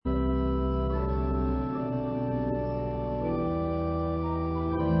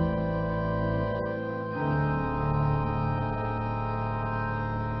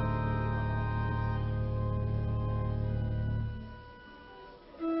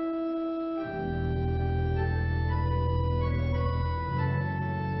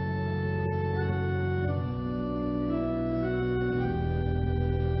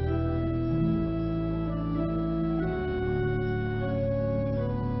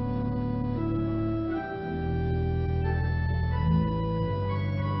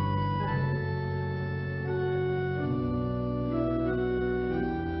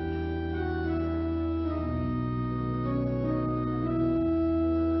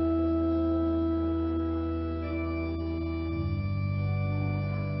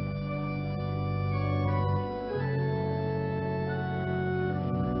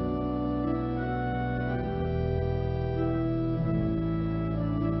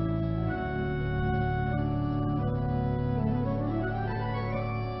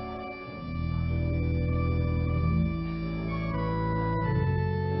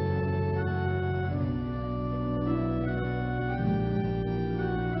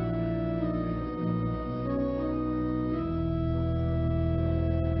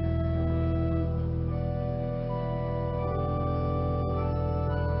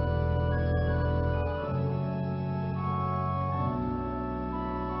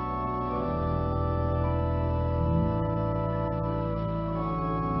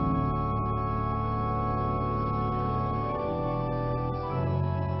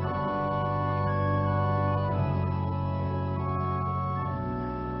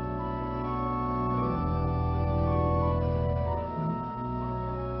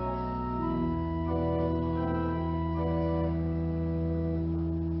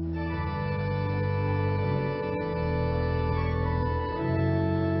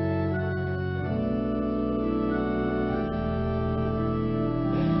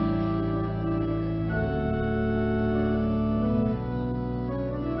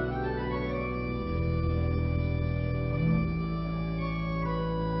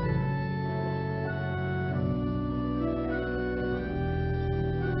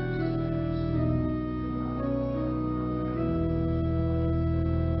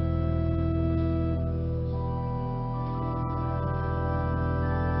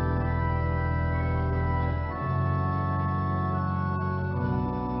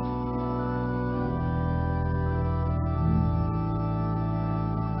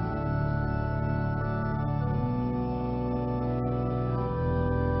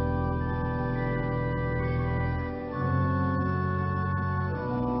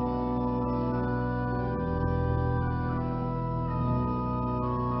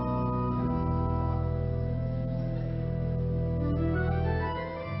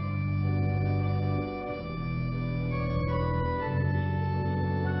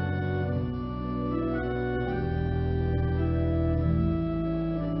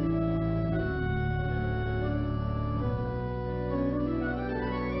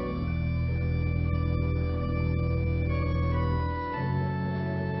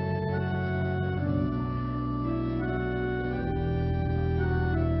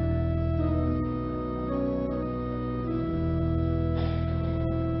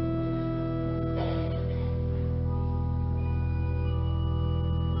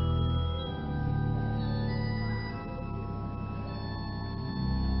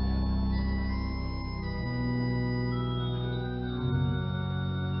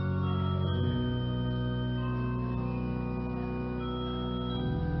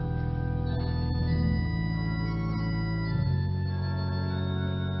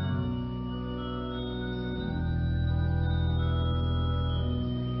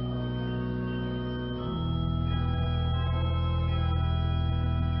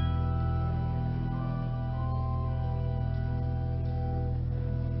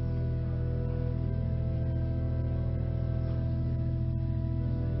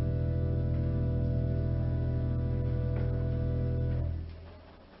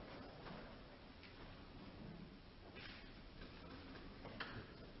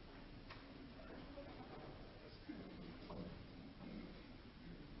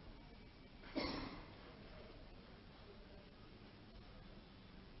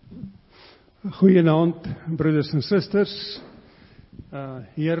Goeienaand, broeders en susters.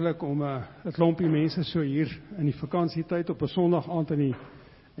 Heerlik om 'n klompie mense so hier in die vakansietyd op 'n Sondag aand in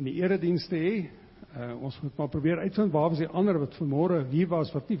die erediens te hê. Ons moet maar probeer uitvind waar was die ander wat vanmôre hier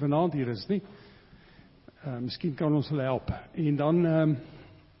was wat nie vanaand hier is nie. Miskien kan ons hulle help. En dan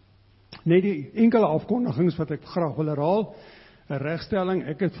net die enkele afkondigings wat ek graag wil herhaal. 'n Regstelling,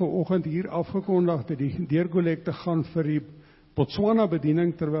 ek het vanoggend hier afgekondig dat die deurkollekte gaan vir die Botswana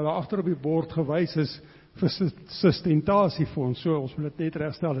bediening, terwyl agter op die bord gewys is vir sustentasiefonds. So ons wil dit net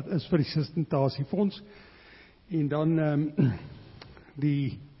regstel, dit is vir die sustentasiefonds. En dan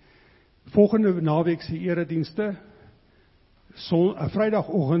die volgende naweek se eredienste,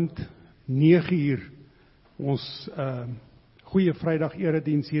 Vrydagoggend 9:00, ons goeie Vrydag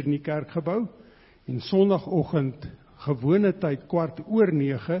erediens hier in die kerkgebou, en Sondagoggend gewone tyd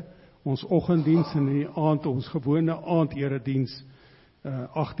 9:15, ons oggenddiens, en in die aand ons gewone aand-erediens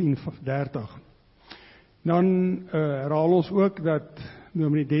 18:30. Dan herhaal ons ook dat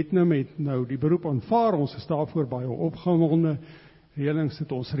Dominee Detnam het nou die beroep aanvaar, ons is daarvoor baie opgewonde. Reëlings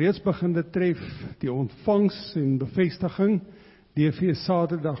het ons reeds begin te tref, die ontvangs en bevestiging, DV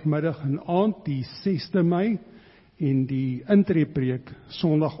Saterdagmiddag en aand, die 6de Mei, en die intreepreek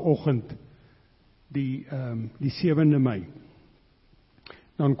Sondagoggend, die 7de Mei.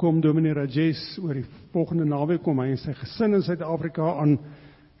 Dan kom Dominee Rajesh oor die volgende naweek, kom hy en sy gesin in Suid-Afrika aan,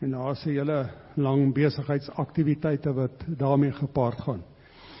 en daar is 'n hele lang besigheidsaktiwiteite wat daarmee gepaard gaan.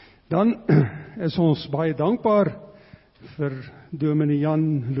 Dan is ons baie dankbaar vir Dominee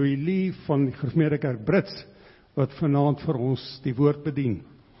Jan Louis Lee van die Gereformeerde Kerk Brits, wat vanaand vir ons die woord bedien.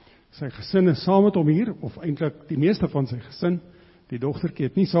 Sy gesin is saam met hom hier, of eintlik die meeste van sy gesin. Die dogtertjie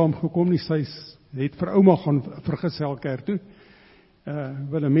het nie saamgekom nie, sy het vir ouma gaan vergesel kerk toe.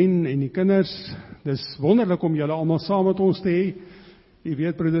 Willemien en die kinders, dis wonderlik om julle almal saam met ons te hê. Jy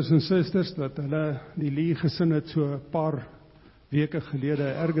weet, broeders en susters, dat hulle, die Lee gesin het so 'n paar weke gelede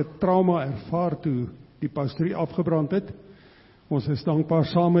 'n erge trauma ervaar toe die pastorie afgebrand het. Ons is dankbaar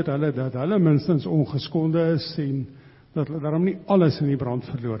saam met hulle dat hulle minstens ongeskonde is en dat hulle daarom nie alles in die brand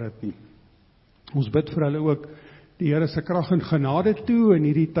verloor het nie. Ons bid vir hulle ook die Here se krag en genade toe in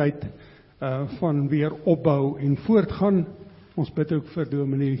hierdie tyd van weer opbou en voortgaan. Ons bid ook vir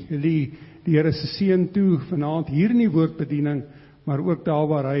Dominee Lee, die Here se seën toe vanaand hier in die woordbediening, maar ook daar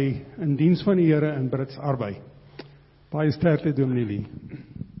waar hy in diens van die Here in Brits arbei. Baie sterkte, Dominee Lee.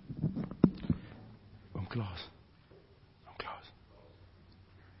 Oom Klaas.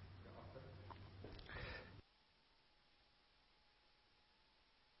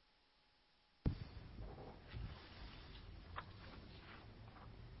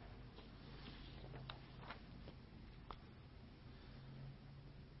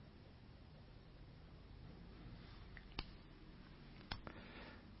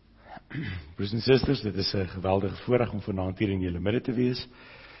 Broers en susters, dit is 'n geweldige voorreg om vanaand hier in julle midde te wees,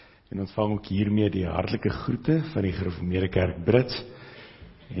 en ontvang ook hiermee die hartlike groete van die Gereformeerde Kerk Brits,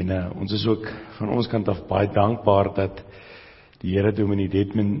 en ons is ook van ons kant af baie dankbaar dat die Here Dominee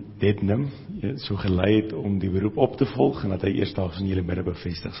Detnam so gelei het om die beroep op te volg, en dat hy eersdaags in julle midde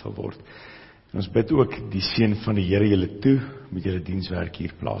bevestig sal word. En ons bid ook die seën van die Here julle toe met julle dienswerk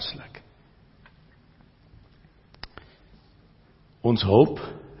hier plaaslik. Ons hulp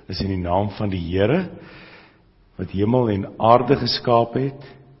is in die naam van die Here, wat hemel en aarde geskaap het,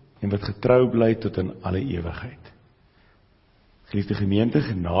 en wat getrou bly tot in alle ewigheid. Geliefde gemeente,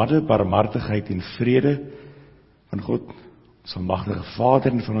 genade, barmhartigheid en vrede van God, ons almagtige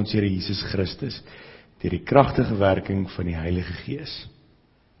Vader en van ons Here Jesus Christus, deur die kragtige werking van die Heilige Gees.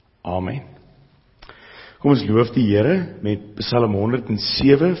 Amen. Kom ons loof die Here met Psalm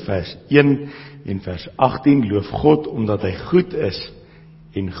 107 vers 1 en vers 18, loof God omdat hy goed is,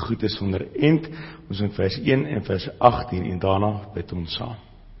 en goed is sonder end. Ons in vers 1 en vers 18, en daarna bid ons saam.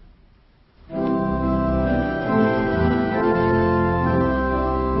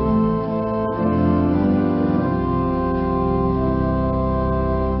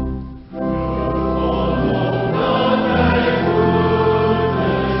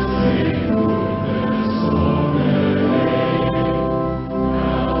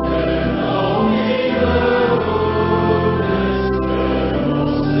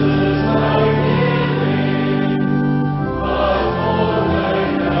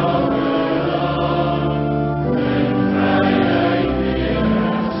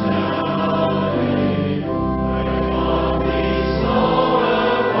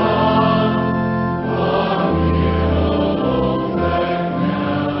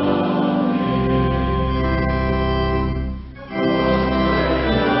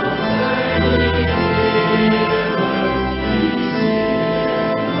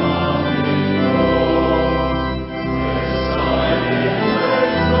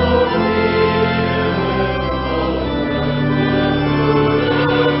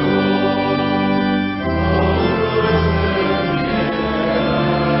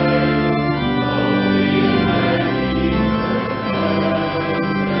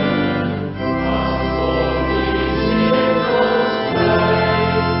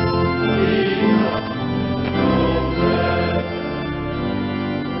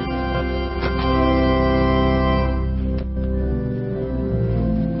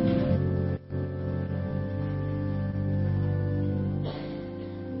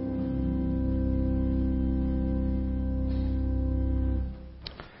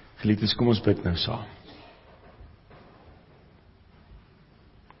 Geliefdes, kom ons bid nou saam.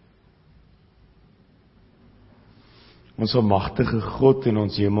 Ons almagtige God en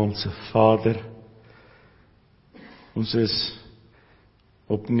ons hemelse Vader, ons is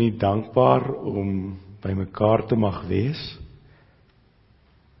opnuut dankbaar om by mekaar te mag wees,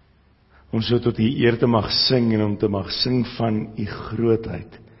 om so tot U eer te mag sing en om te mag sing van U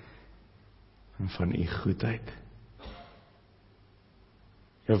grootheid en van U goedheid.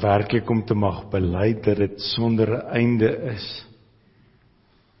 Ja, werklik om te mag bely dat dit sonder 'n einde is,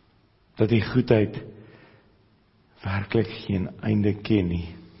 dat U goedheid werklik geen einde ken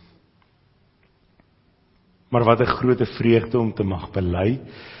nie. Maar wat 'n groot vreugde om te mag bely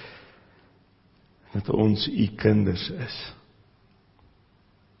dat ons U kinders is.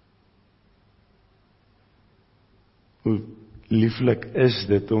 Hoe lieflik is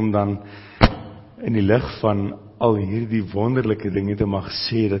dit om dan in die lig van al hierdie wonderlike dinge te mag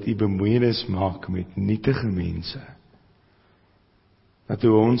sê dat U bemoeienis maak met nietige mense. Dat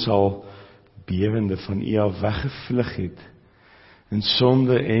U ons al bewende van U af weggevlug het, in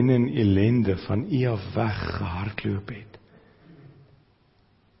sonde en in ellende van U af weggehardloop het.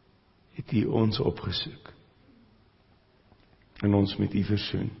 Het U ons opgesoek en ons met U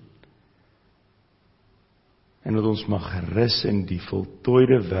versoen. En dat ons mag rus in die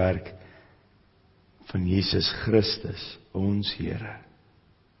voltooide werk van Jesus Christus, ons Here.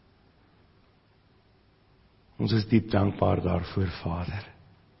 Ons is diep dankbaar daarvoor, Vader.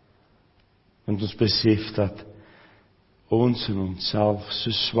 Want ons besef dat ons in onsself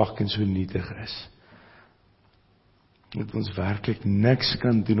so swak en so nietig is. Dat ons werklik niks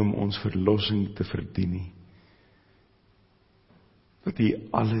kan doen om ons verlossing te verdien nie. Dat U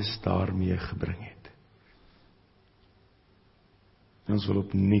alles daarmee gebring het. En ons wil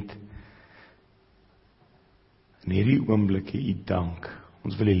opnuut in hierdie oomblikke U dank.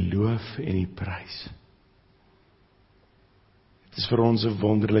 Ons wil U loof en U prys. Dit is vir ons 'n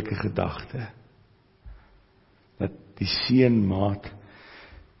wonderlike gedagte dat die seënmaat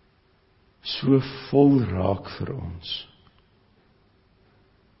so vol raak vir ons.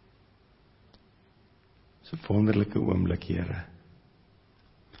 Dit is 'n wonderlike oomblik, Here.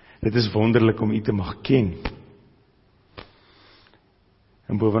 Dit is wonderlik om U te mag ken.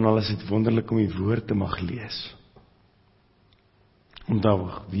 En bovenal is dit wonderlik om U woord te mag lees. Om dan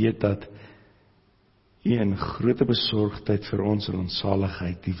weet dat U in groot besorgdheid vir ons en ons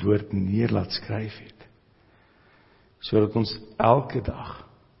saligheid die woord neer laat skryf het. Sodat ons elke dag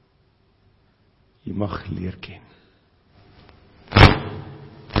U mag leer ken.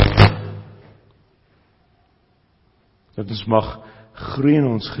 Dat ons mag groei in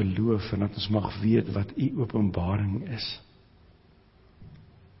ons geloof en dat ons mag weet wat U openbaring is.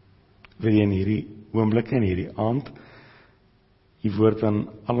 Wil jy in hierdie oomblikke en hierdie aand U woord aan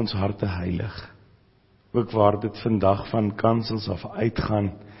al ons harte heilig. Ook waar dit vandag van kansels af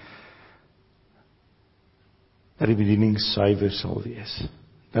uitgaan, dat die bediening suiwer sal wees,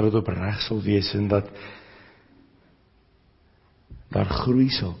 dat dit opreg sal wees en dat daar groei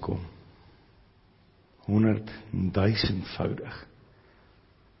sal kom, 100 en 1000voudig.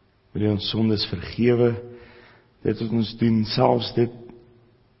 Wil jy ons sondes vergewe, dit wat ons doen, selfs dit,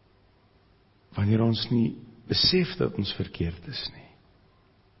 wanneer ons nie besef dat ons verkeerd is nie.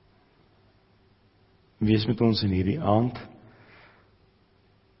 Wees met ons in hierdie aand,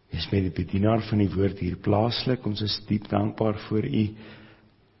 wees met die bedienaar van die woord hier plaaslik, ons is diep dankbaar voor U,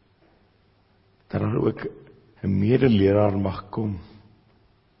 dat daar ook 'n medeleraar mag kom,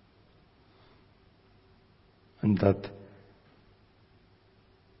 en dat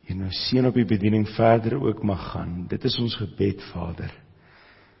U nou seën op die bediening verder ook mag gaan. Dit is ons gebed, Vader.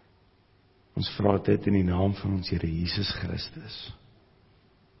 Ons vra dit in die naam van ons Here Jesus Christus.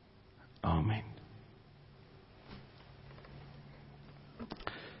 Amen.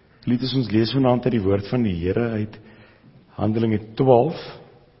 Liefdes, ons lees vanaand uit die woord van die Here uit Handelinge 12.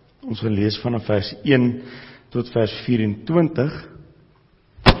 Ons gaan lees vanaf vers 1 tot vers 24.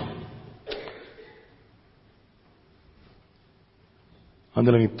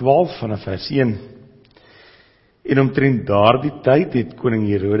 Handelinge 12 vanaf vers 1. En omtrent daardie tyd het koning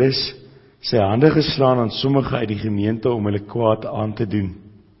Herodes sy hande geslaan aan sommige uit die gemeente om hulle kwaad aan te doen.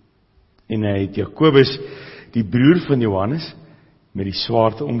 En hy het Jakobus, die broer van Johannes, met die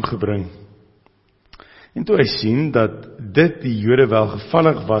swaard omgebring. En toe hy sien dat dit die Jode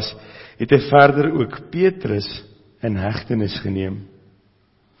welgevallig was, het hy verder ook Petrus in hegtenis geneem.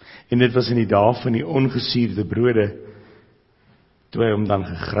 En dit was in die dae van die ongesuurde brode. Toe hy hom dan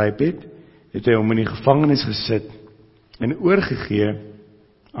gegryp het, het hy hom in die gevangenis gesit en oorgegee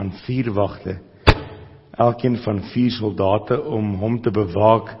aan 4 wagte, elkeen van 4 soldate om hom te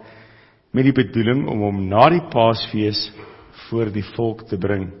bewaak met die bedoeling om hom na die Paasfees voor die volk te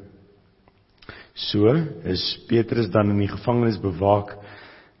bring. So is Petrus dan in die gevangenis bewaak,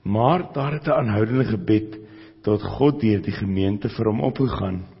 maar daar het 'n aanhoudende gebed tot God deur die gemeente vir hom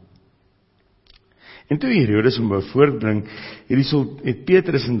opgegaan. En toe Herodes hom wou voortbring, het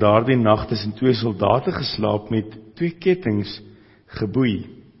Petrus in daardie nag tussen 2 soldate geslaap met 2 kettinge geboei.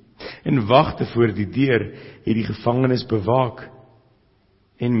 En wagte voor die deur het die gevangenis bewaak.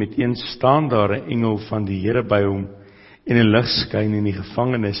 En meteen staan daar 'n engel van die Here by hom, en 'n lig skyn in die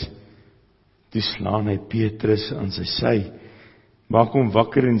gevangenis. Toe slaan hy Petrus aan sy sy, maak hom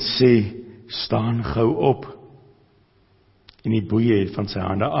wakker en sê, staan gou op. En die boeie het van sy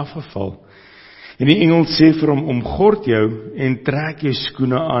hande afgeval. En die engel sê vir hom, omgord jou en trek jou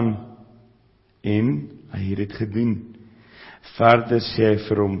skoene aan. En hy het dit gedoen. Verder sê hy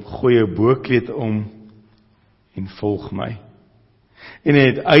vir hom, gooi jou boekleed om en volg my. En hy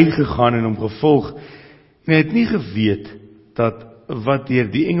het uitgegaan en hom gevolg. En hy het nie geweet dat wat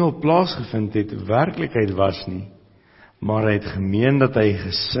deur die engel plaasgevind het werklikheid was nie, maar hy het gemeen dat hy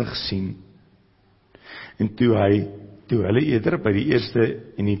gesig sien. En toe hulle eerder by die eerste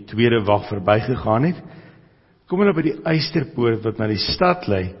en die tweede wag verbygegaan het, kom hulle by die eysterpoort wat na die stad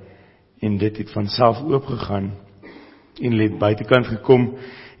lei, en dit het van self oopgegaan, en hulle het buitekant gekom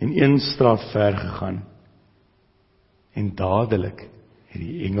en 1 straat ver gegaan. En dadelik het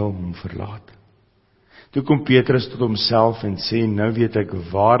die engel hom verlaat. Toe kom Petrus tot homself en sê, nou weet ek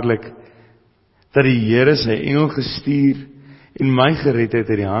waarlik dat die Here sy engel gestuur en my gered het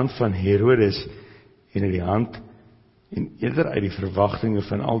uit die hand van Herodes en uit die hand en eerder uit die verwagtinge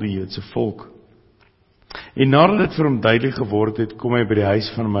van al die Joodse volk. En nadat dit vir hom duidelik geword het, kom hy by die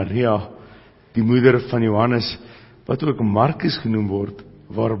huis van Maria, die moeder van Johannes, wat ook Markus genoem word,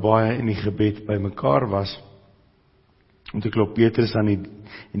 waarby hy in die gebed by mekaar was. En toe Petrus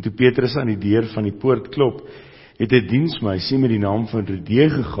aan die deur van die poort klop, het 'n diensmeisie met die naam van Nuwe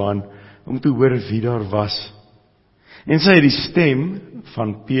gegaan om te hoor wie daar was. En sy het die stem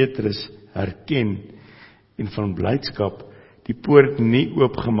van Petrus herken en van blydskap die poort nie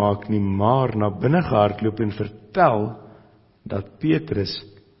oopgemaak nie, maar na binne gehardloop en vertel dat Petrus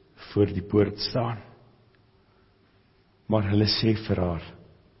voor die poort staan. Maar hulle sê vir haar,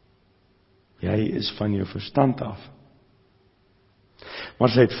 jy is van jou verstand af. Maar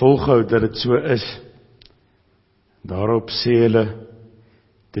sy het volgehou dat dit so is. Daarop sê hulle,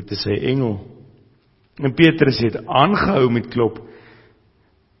 dit is sy engel. En Petrus het aangehou met klop,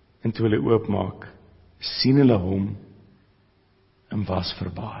 en toe hulle oopmaak, sien hulle hom, en was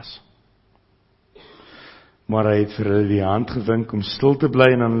verbaas. Maar hy het vir hulle die hand gewink om stil te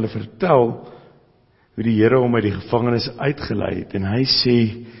bly en aan hulle vertel, hoe die Here hom uit die gevangenis uitgelei het, en hy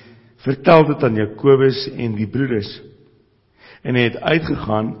sê, vertel dit aan Jakobus en die broeders. En hy het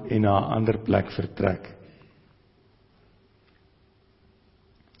uitgegaan en na 'n ander plek vertrek.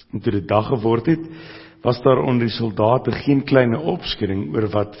 En toe dit dag geword het, was daar onder die soldate geen kleine opskudding oor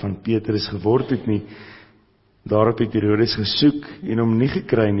wat van Petrus geword het nie. Daarop het Herodes gesoek en hom nie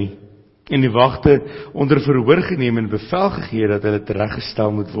gekry nie. En die wagte onder verhoor geneem en bevel gegee dat hulle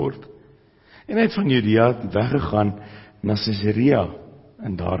tereggestel moet word. En hy het van Judea weggegaan na Caesarea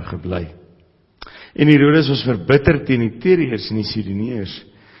en daar gebly. En Herodes was verbitter teen die Tyriërs en die Sidoneërs.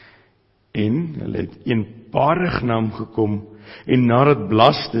 En hulle het eenparig na hom gekom, en nadat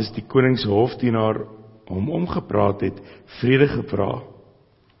Blastus, die koningse hofdienaar, hom omgepraat het, vrede gevra,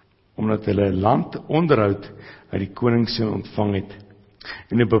 omdat hulle 'n landonderhoud uit die koningse ontvang het.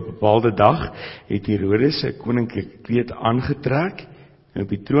 En op 'n bepaalde dag het Herodes sy koninklike kleed aangetrek en op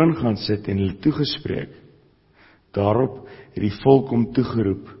die troon gaan sit en hulle toegespreek. Daarop het die volk hom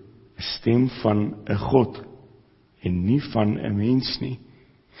toegeroep, 'n stem van 'n God en nie van 'n mens nie.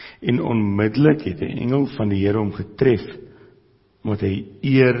 En onmiddellik het 'n engel van die Here hom getref, omdat hy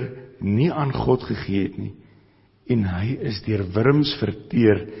eer nie aan God gegee het nie, en hy is deur wurms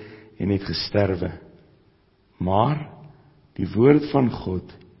verteer en het gesterwe. Maar die woord van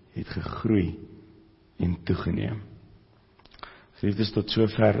God het gegroei en toegeneem. Geliefdes, tot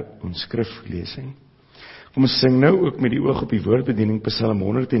sover ons skriflesing. Kom ons sing nou ook met die oog op die woordbediening Psalm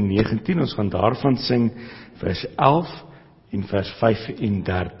 119, ons gaan daarvan sing vers 11 en vers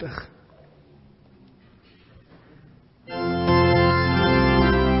 35. Amen.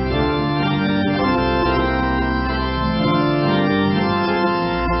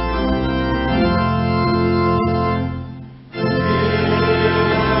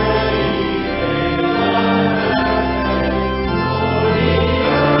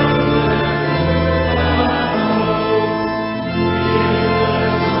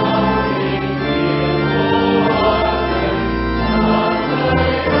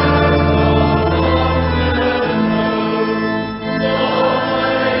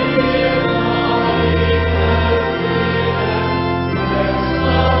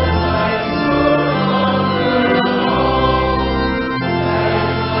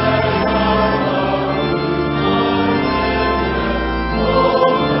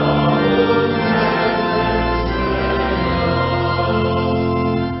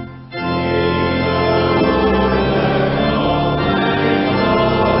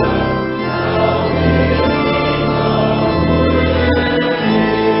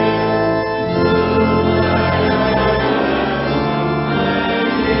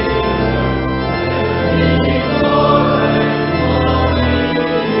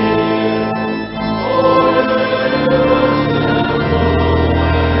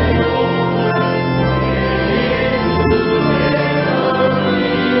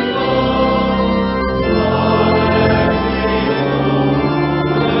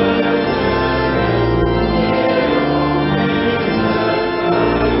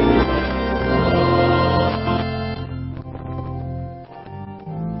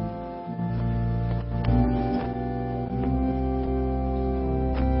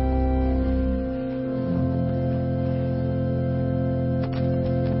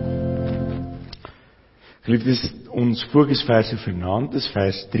 Geliefdes, ons fokusverse vanaand is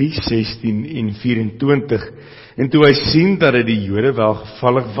vers 3, 16 en 24. En toe hy sien dat dit die Jode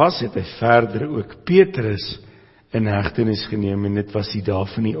welgevallig was, het hy verder ook Petrus in hegtenis geneem, en dit was die dag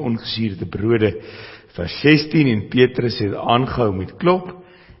van die ongesuurde brode. Vers 16, en Petrus het aangehou met klop,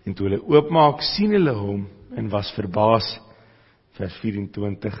 en toe hulle oopmaak, sien hulle hom, en was verbaas. Vers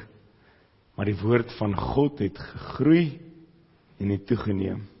 24, maar die woord van God het gegroei, en het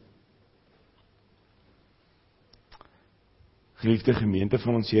toegeneem. Geliefde gemeente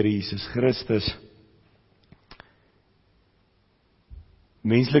van ons Here Jesus Christus,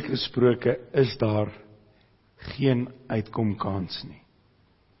 menslik gesproke is daar geen uitkomkans nie.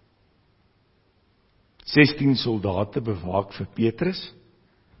 16 soldate bewaak vir Petrus,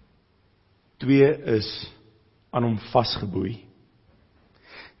 2 is aan hom vasgeboei.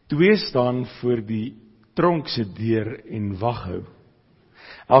 2 staan voor die tronk se deur en waghou.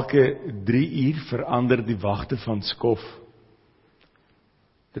 Elke 3 uur verander die wagte van skof.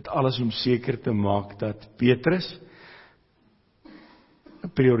 Dit alles om seker te maak dat Petrus, 'n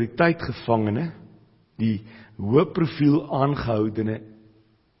prioriteit gevangene, die hoë profiel aangehoudene,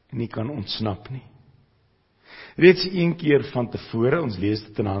 nie kan ontsnap nie. Reeds een keer van tevore, ons lees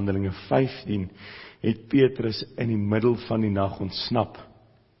dit in Handelinge 15, het Petrus in die middel van die nag ontsnap.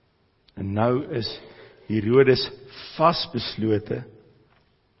 En nou is Herodes vasbeslote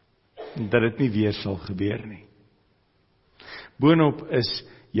dat dit nie weer sal gebeur nie. Boonop is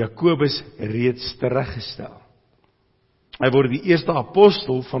Jakobus reeds tereggestel. Hy word die eerste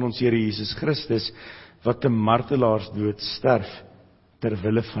apostel van ons Here Jesus Christus, wat 'n martelaarsdood sterf, ter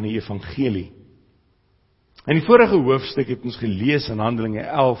wille van die evangelie. In die vorige hoofstuk het ons gelees in Handelinge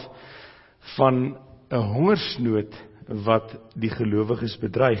 11, van 'n hongersnood, wat die gelowiges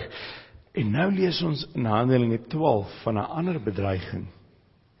bedreig. En nou lees ons in Handelinge 12, van 'n ander bedreiging.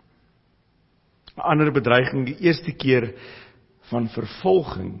 'n ander bedreiging, die eerste keer van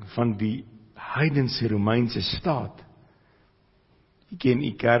vervolging van die heidense Romeinse staat. Jy ken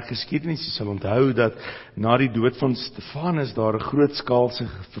die kerkgeskiedenis, jy sal onthou dat na die dood van Stefanus daar 'n grootskaalse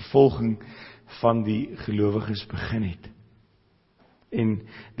vervolging van die gelowiges begin het. En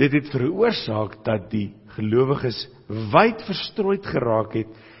dit het veroorsaak dat die gelowiges wyd verstrooid geraak het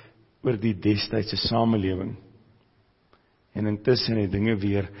oor die destydse samelewing. En intussen het dinge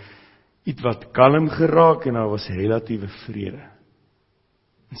weer ietwat kalm geraak en daar was relatiewe vrede.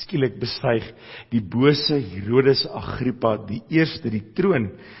 En skielik bestyg die bose Herodes Agrippa die eerste die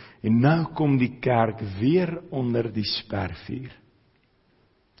troon, en nou kom die kerk weer onder die spervuur.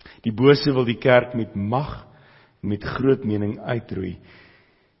 Die bose wil die kerk met mag, met groot mening uitroei.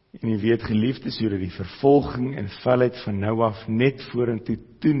 En jy weet, geliefdes, hoe dat die vervolging en felheid van nou af net vorentoe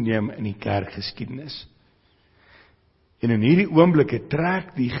toeneem in die kerkgeskiedenis. En in hierdie oomblikke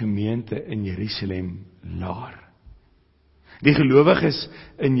trek die gemeente in Jerusalem laar. Die gelowiges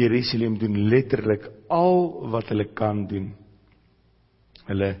in Jerusalem doen letterlik al wat hulle kan doen.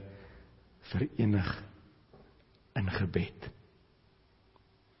 Hulle verenig in gebed.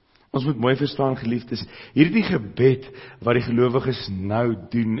 Ons moet mooi verstaan, geliefdes, hierdie gebed wat die gelowiges nou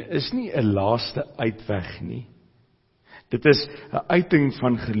doen, is nie 'n laaste uitweg nie. Dit is 'n uiting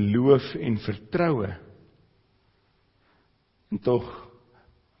van geloof en vertroue. En tog,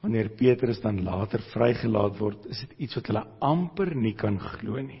 wanneer Petrus dan later vrygelaat word, is dit iets wat hulle amper nie kan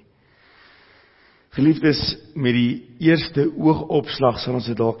glo nie. Geliefdes, met die eerste oogopslag sal ons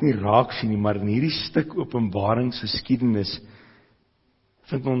dit dalk nie raak sien nie, maar in hierdie stuk openbaringsgeskiedenis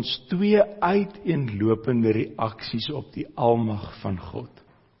vind ons 2 uiteenlopende reaksies op die almag van God.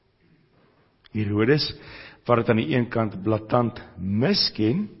 Herodes, wat dit aan die een kant blaatant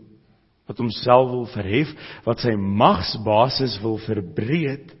misken, wat homself wil verhef, wat sy magsbasis wil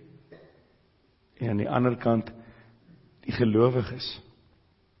verbreed, en aan die ander kant die gelowiges,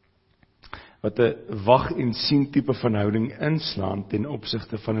 wat 'n wag en sien tipe van houding inslaan ten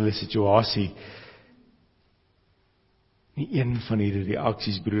opsigte van hulle situasie. Nie een van hierdie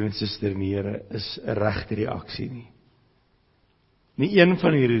reaksies, broer en suster in die Here, is 'n regte reaksie nie. Nie een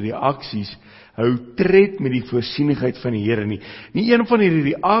van hierdie reaksies hou tred met die voorsienigheid van die Here nie. Nie een van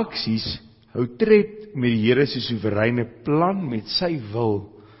hierdie reaksies hou tred met die Here se soewereine plan met sy wil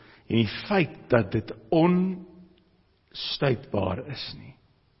en die feit dat dit onstuitbaar is nie.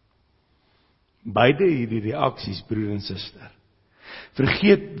 Beide hierdie reaksies, broer en suster,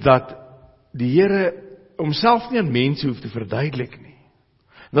 vergeet dat die Here homself nie aan mense hoef te verduidelik nie.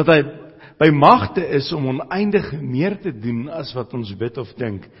 Dat hy by magte is om oneindig meer te doen as wat ons bid of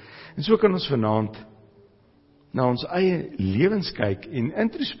dink. En so kan ons vanaand na ons eie lewens kyk en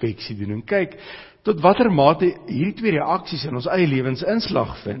introspeksie doen en kyk tot watter mate hierdie 2 reaksies in ons eie lewens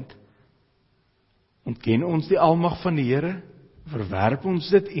inslag vind. Ontken ons die almag van die Here? Verwerp ons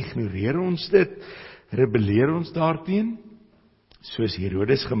dit, ignoreer ons dit, rebelleer ons daarteen, soos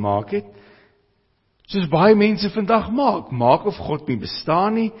Herodes gemaak het, soos baie mense vandag maak of God nie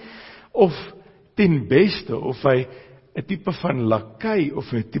bestaan nie, of ten beste, of hy 'n tipe van lakai,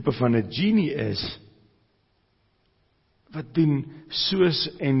 of 'n tipe van 'n genie is, wat doen soos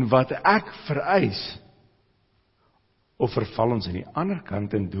en wat ek vereis, of verval ons aan die ander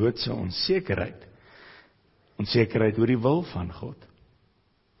kant in doodse onsekerheid oor die wil van God.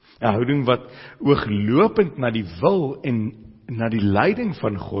 'n Houding wat ooglopend na die wil en na die leiding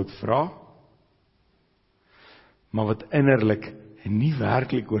van God vra, maar wat innerlik nie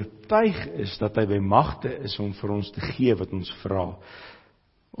werklik oortuig is dat hy by magte is om vir ons te gee wat ons vra,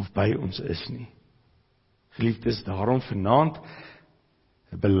 of by ons is nie. Geliefdes, daarom vanaand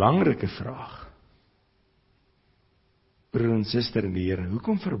 'n belangrike vraag. Broer en suster in die Here,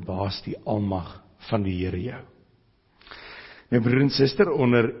 hoekom verbaas die almag van die Here jou? My broer en suster,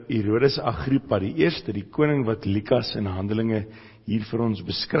 onder Herodes Agrippa die eerste, die koning wat Lukas in Handelinge hier vir ons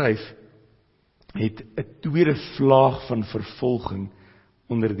beskryf, het 'n tweede vlaag van vervolging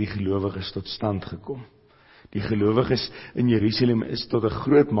onder die gelowiges tot stand gekom. Die gelowiges in Jerusalem is tot 'n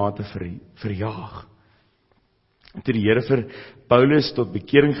groot mate verjaag. Toe die Here vir Paulus tot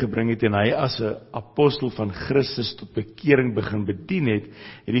bekering gebring het en hy as 'n apostel van Christus tot bekering begin bedien het,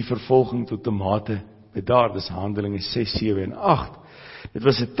 het die vervolging tot 'n mate bedaar. Dis Handelinge 6, 7 en 8. Dit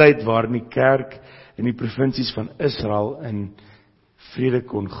was 'n tyd waarin die kerk in die provinsies van Israel in vrede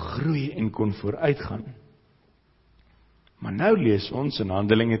kon groei en kon vooruitgaan. Maar nou lees ons in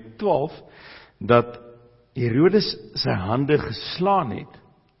Handelinge 12 dat Herodes sy hande geslaan het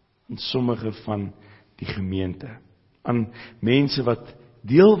aan sommige van die gemeente, aan mense wat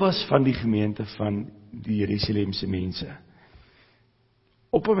deel was van die gemeente van die Jerusalemse mense.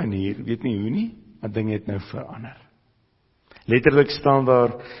 Op 'n manier, weet nie hoe nie, maar dinge het nou verander. Letterlik staan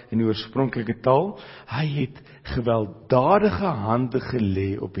daar in die oorspronklike taal, hy het gewelddadige hande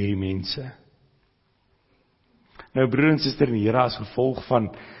gelê op hierdie mense. Nou broer en suster in die Here, as gevolg van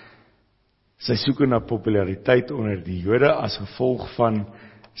sy soeke na populariteit onder die Jode, as gevolg van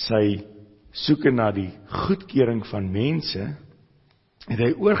sy soeke na die goedkeuring van mense, het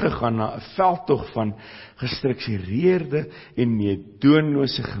hy oorgegaan na 'n veldtog van gestruktureerde en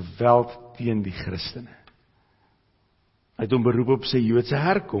meedoenlose geweld teen die Christene. Hy het hom beroep op sy Joodse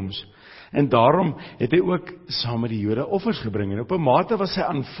herkoms, en daarom het hy ook saam met die Jode offers gebring, en op 'n mate was hy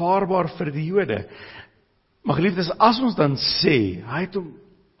aanvaarbaar vir die Jode. Maar geliefdes, as ons dan sê, hy het hom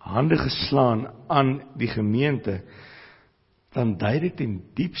hande geslaan aan die gemeente, dan dui dit ten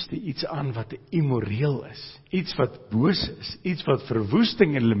diepste iets aan wat immoreel is, iets wat boos is, iets wat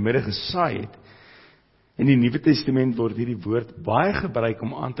verwoesting in hulle midde gesaai het. In die Nuwe Testament word hierdie woord baie gebruik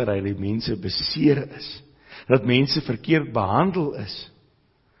om aan te dui dat mense beseer is, dat mense verkeerd behandel is,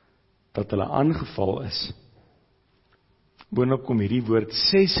 dat hulle aangeval is. Boonop kom hierdie woord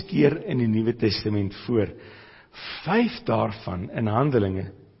 6 keer in die Nuwe Testament voor, 5 daarvan in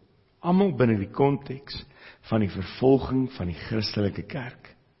Handelinge, almal binne die konteks van die vervolging van die Christelike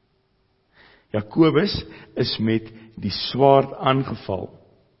kerk. Jakobus is met die swaard aangeval,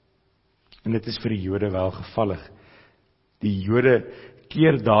 en dit is vir die Jode welgevallig. Die Jode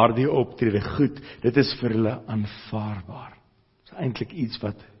keer daardie optrede goed, dit is vir hulle aanvaarbaar. Dit is eintlik iets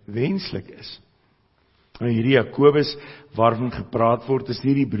wat wenslik is. Nou hierdie Jakobus waarvan gepraat word, is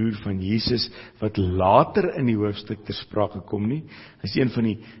nie die broer van Jesus wat later in die hoofstuk ter sprake kom nie. Hy is een van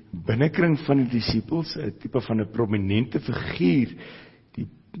die binnekring van die disippels, 'n tipe van 'n prominente figuur, die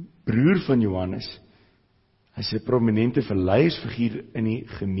broer van Johannes. Hy is 'n prominente verleiersfiguur in die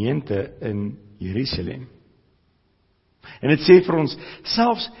gemeente in Jerusalem. En dit sê vir ons,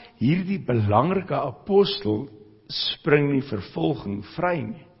 selfs hierdie belangrike apostel spring nie vervolging vry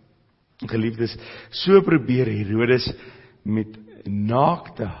nie. Geliefdes, so probeer Herodes met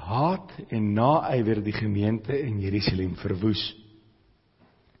naakte haat en naaiwer die gemeente in Jerusalem verwoes.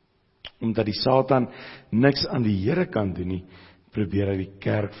 Omdat die Satan niks aan die Here kan doen nie, probeer hy die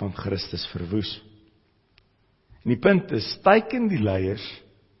kerk van Christus verwoes. En die punt is, teiken die leiers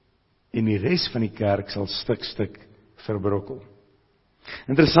en die res van die kerk sal stuk verbrokkel.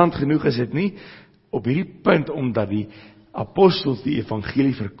 Interessant genoeg is dit nie op hierdie punt omdat die apostels die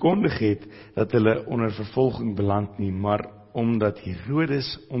evangelie verkondig het, dat hulle onder vervolging beland nie, maar omdat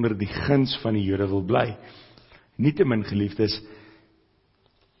Herodes onder die guns van die Jode wil bly. Nietemin, geliefdes,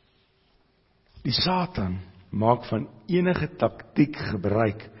 die Satan maak van enige taktiek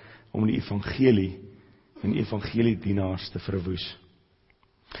gebruik om die evangelie en evangeliedienaars te verwoes.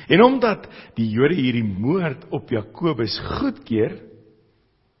 En omdat die Jode hierdie moord op Jakobus goedkeur,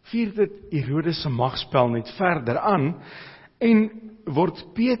 vier dit Herodes se magspel net verder aan, en word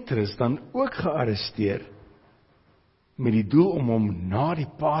Petrus dan ook gearresteer, met die doel om hom na die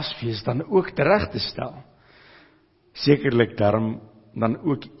Paasfees dan ook tereg te stel. Sekerlik daarom dan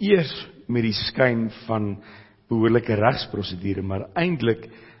ook eers met die skyn van behoorlike regsprosedure, maar eintlik,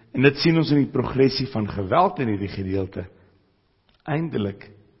 en dit sien ons in die progressie van geweld in hierdie gedeelte, eindelik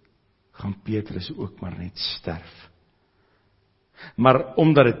gaan Petrus ook maar net sterf. Maar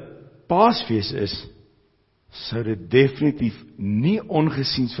omdat dit Paasfees is, sou dit definitief nie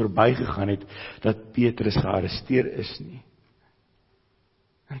ongesiens verbygegaan het dat Petrus gearresteer is nie.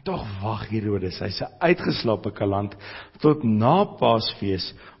 En tog wag Herodes, hy's 'n uitgeslaapte kaland tot na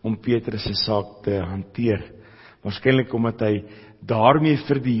Paasfees om Petrus se saak te hanteer. Waarskynlik omdat hy daarmee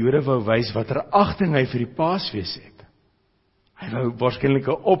vir die Jode wou wys watter agting hy vir die Paasfees het. Hy wou waarskynlik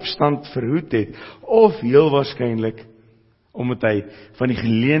 'n opstand verhoed het, of heel waarskynlik omdat hy van die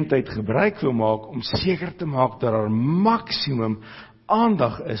geleentheid gebruik wil maak om seker te maak dat daar maksimum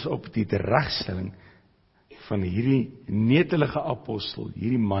aandag is op die teregstelling van hierdie netelige apostel,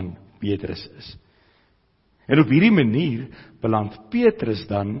 hierdie man Petrus is. En op hierdie manier beland Petrus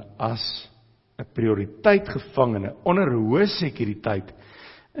dan as 'n prioriteit gevangene onder hoë sekuriteit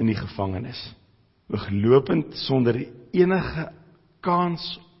in die gevangenis, weglopend sonder enige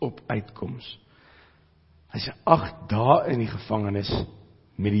kans op uitkoms. Hy's 8 dae in die gevangenis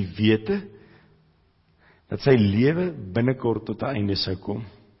met die wete dat sy lewe binnekort tot 'n einde sou kom.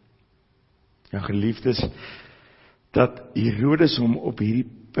 Ja, geliefdes, dat Herodes hom op hierdie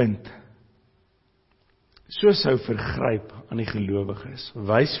punt so sou vergryp aan die gelowiges,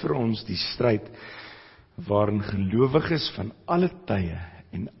 wys vir ons die stryd waarin gelowiges van alle tye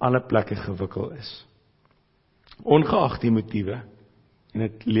en alle plekke gewikkel is. Ongeag die motiewe, en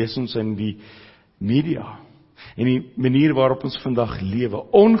dit lees ons in die media, en die manier waarop ons vandag lewe,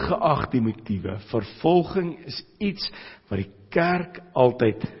 ongeag die motiewe, vervolging is iets wat die kerk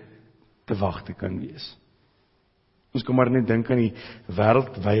altyd te wagte kan wees. Ons kan maar net dink aan die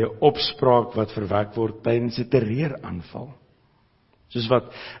wêreldwye opspraak wat verwek word tydens 'n terreuraanval. Soos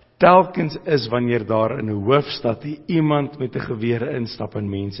wat telkens is wanneer daar in 'n hoofstad iemand met 'n geweer instap en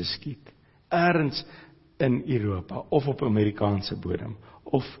mense skiet. Ergens in Europa, of op Amerikaanse bodem,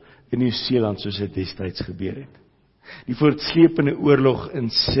 of in Nieu-Seeland soos dit destyds gebeur het. Die voortsleepende oorlog in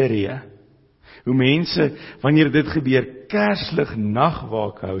Sirië, hoe mense, wanneer dit gebeur, kerslig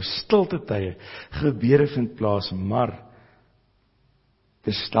nagwaak hou, stiltetye, gebeure vind plaas, maar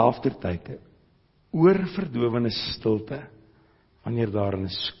terselfdertyd oorverdowende stilte, wanneer daar in 'n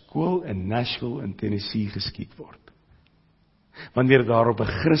skool in Nashville in Tennessee geskiet word. Wanneer daar op 'n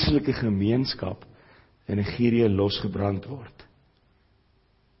Christelike gemeenskap in Nigerië losgebrand word.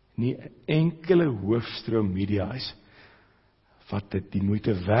 Nie 'n enkele hoofstroom media is wat dit die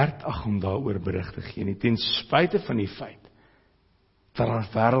moeite werd ag om daaroor berig te gee nie, ten spyte van die feit dat daar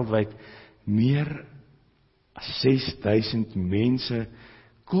wêreldwyd meer as 6000 mense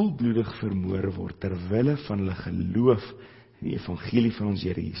koelbloedig vermoor word ter wille van hulle geloof in die evangelie van ons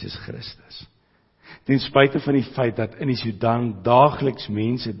Here Jesus Christus. Ten spyte van die feit dat in die Sudan daagliks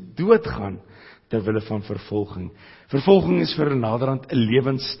mense doodgaan ter wille van vervolging. Vervolging is vir naderhand 'n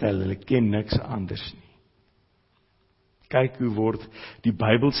lewenstyl, hulle ken niks anders nie. Kyk hoe word die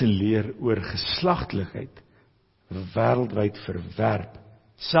Bybelse leer oor geslagtelikheid wêreldwyd verwerp,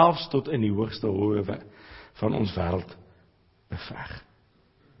 selfs tot in die hoogste howe van ons wêreld beveg.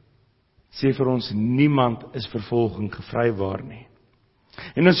 Sê vir ons, niemand is vervolging gevrywaar nie.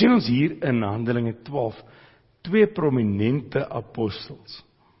 En dan sien ons hier in Handelinge 12, 2 prominente apostels,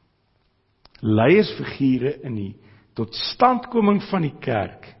 leiersfigure in die totstandkoming van die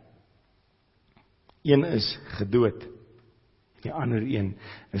kerk. Een is gedood, die ander een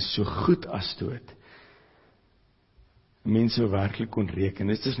is so goed as dood. Mense werklik kon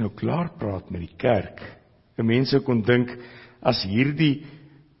reken, dit is nou klaar praat met die kerk. Mense kon dink, as hierdie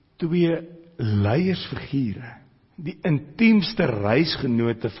 2 leiersfigure, die intiemste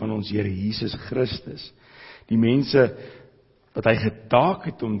reisgenote van ons Here Jesus Christus, die mense wat hy getaak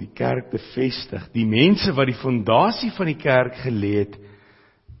het om die kerk te vestig, die mense wat die fondasie van die kerk gelê het,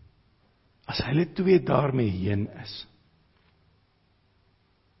 as hulle 2 daarmee heen is,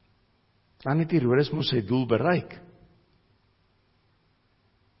 dan het Herodes mos sy doel bereik.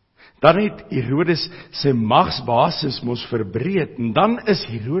 Dan het Herodes sy magsbasis mos verbreed, en dan is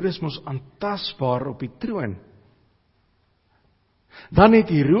Herodes mos aantasbaar op die troon. Dan het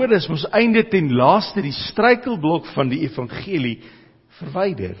Herodes mos einde ten laaste die struikelblok van die evangelie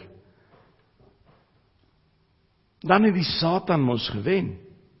verwyder. Dan het die Satan mos gewen.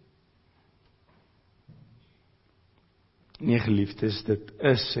 Nee, geliefdes, dit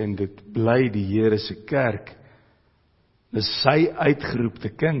is en dit bly die Here se kerk. Dis sy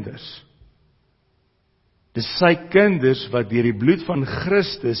uitgeroepte kinders. Dis sy kinders wat deur die bloed van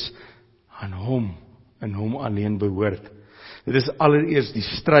Christus aan hom, in hom alleen behoort. Dit is allereers die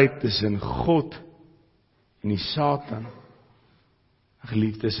stryd tussen God en die Satan.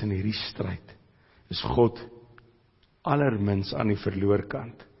 Geliefdes, in hierdie stryd is God allermins aan die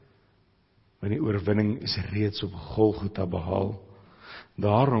verloorkant. Want die oorwinning is reeds op Golgotha behaal.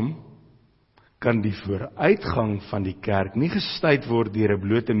 Daarom kan die vooruitgang van die kerk nie gestuit word deur 'n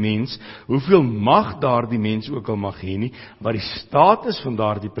blote mens, hoeveel mag daardie mens ook al mag hê nie, wat die status van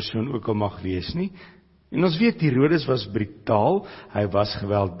daardie persoon ook al mag wees nie. En ons weet, Herodes was brutaal, hy was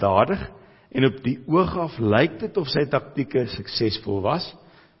gewelddadig, en op die oog af lyk dit of sy taktieke suksesvol was,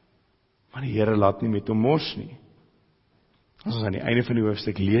 maar die Here laat nie met hom mors nie. As ons aan die einde van die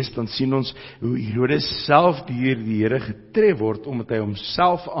hoofstuk lees, dan sien ons hoe Herodes self deur die Here getref word, omdat hy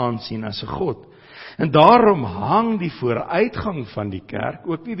homself aansien as 'n God. En daarom hang die vooruitgang van die kerk,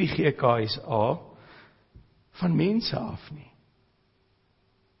 ook nie die GKSA, van mense af nie.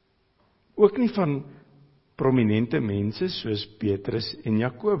 Ook nie van prominente mense soos Petrus en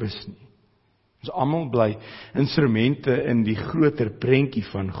Jakobus nie. Ons almal bly instrumente in die groter prentjie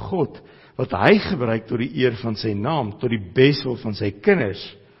van God, wat hy gebruik tot die eer van sy naam, tot die beswil van sy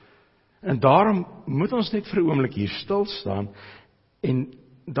kinders. En daarom moet ons net vir 'n oomblik hier stil staan en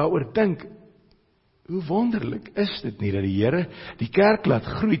daaroor dink, hoe wonderlik is dit nie dat die Here die kerk laat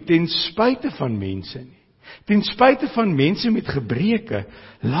groei ten spyte van mense nie. Ten spyte van mense met gebreke,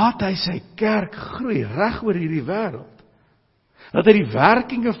 laat hy sy kerk groei reg oor hierdie wêreld. Dat hy die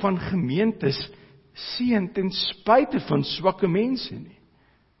werkinge van gemeentes seën ten spyte van swakke mense nie.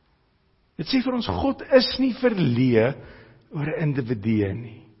 Dit sê vir ons, God is nie verleë oor individue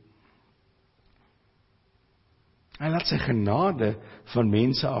nie. Hy laat sy genade van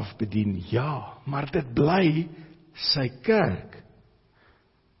mense af bedien, ja, maar dit bly sy kerk.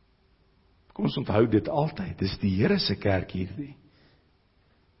 Kom ons onthou dit altyd, dis die Here se kerk hierdie.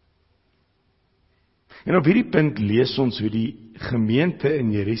 En op hierdie punt lees ons hoe die gemeente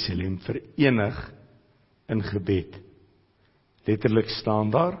in Jerusalem verenig in gebed. Letterlik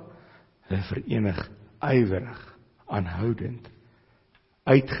staan daar, hulle verenig ywerig, aanhoudend,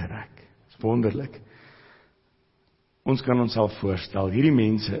 uitgereik. Dit is wonderlik. Ons kan onsself voorstel, hierdie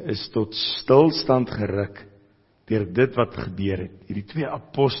mense is tot stilstand geruk deur dit wat gebeur het. Hierdie 2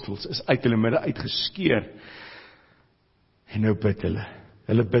 apostels is uit hulle midde uitgeskeur. En nou bid hulle.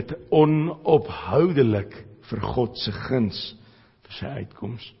 Hulle bid onophoudelik vir God se guns, vir sy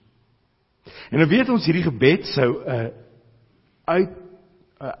uitkoms. En nou weet ons, hierdie gebed sou 'n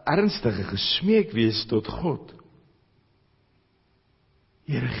ernstige gesmeek wees tot God.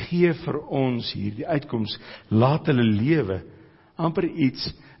 Here, gee vir ons hier die uitkoms, laat hulle lewe, amper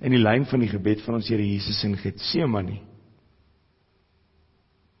iets in die lyn van die gebed van ons Here Jesus in Getsemane.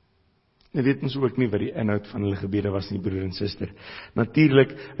 Nou weet ons ook nie wat die inhoud van hulle gebede was nie, broer en suster.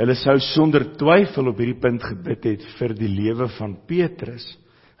 Natuurlik, hulle sou sonder twyfel op hierdie punt gebid het vir die lewe van Petrus.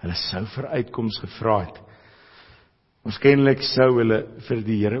 Hulle sou vir uitkoms gevra het. Waarskynlik sou hulle vir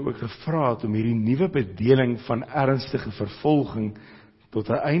die Here ook gevra het om hierdie nuwe bedeling van ernstige vervolging tot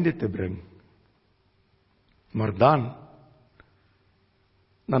 'n einde te bring. Maar dan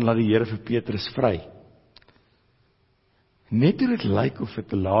laat die Here vir Petrus vry. Net toe dit lyk of dit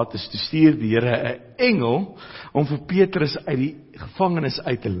te laat is, toe stuur die Here 'n engel om vir Petrus uit die gevangenis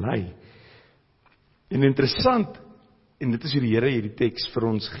uit te lei. En interessant, en dit is hoe die Here hierdie teks vir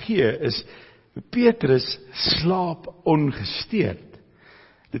ons gee, is Petrus slaap ongesteerd.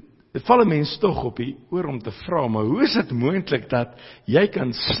 Dit val 'n mens tog op die oor om te vra, maar hoe is dit moontlik dat jy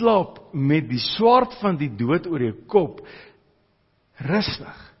kan slaap met die swaard van die dood oor jou kop,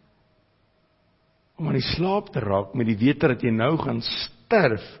 rustig? Om aan die slaap te raak met die wete dat jy nou gaan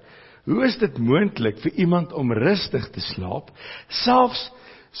sterf. Hoe is dit moontlik vir iemand om rustig te slaap, selfs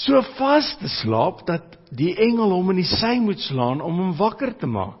so vas te slaap dat die engel hom in die sy moet slaan om hom wakker te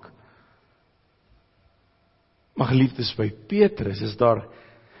maak? Maar geliefdes, by Petrus is daar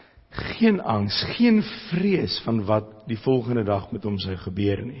geen angs, geen vrees van wat die volgende dag met hom sou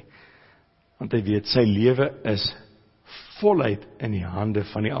gebeur nie. Want hy weet, sy lewe is voluit in die hande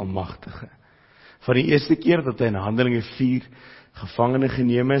van die Almagtige. Van die eerste keer dat hy in Handelinge 4 gevangene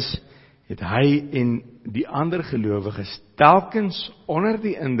geneem is, het hy en die ander gelowiges telkens onder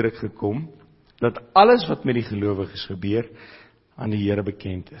die indruk gekom, dat alles wat met die gelowiges gebeur, aan die Here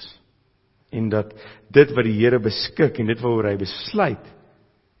bekend is. En dat dit wat die Here beskik, en dit waaroor hy besluit,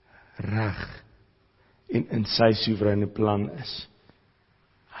 reg en in sy soewereine plan is.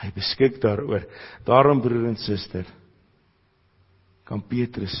 Hy beskik daaroor. Daarom, broer en suster, kan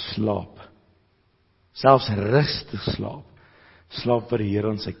Petrus slaap. Selfs rustig slaap. Slaap wat die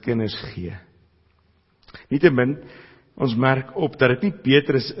Here aan sy kinders gee. Nietemin, ons merk op dat dit nie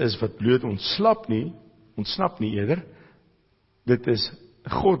Petrus is wat bloot ontsnap nie eerder. Dit is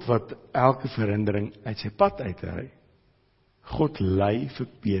God wat elke verhindering uit sy pad uitry. God lei vir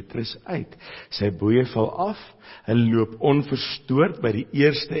Petrus uit. Sy boeie val af, hulle loop onverstoord by die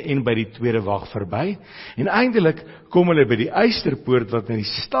eerste en by die tweede wag verby, en eindelik kom hulle by die eysterpoort wat na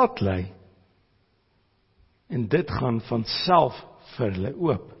die stad lei, en dit gaan van self vir hulle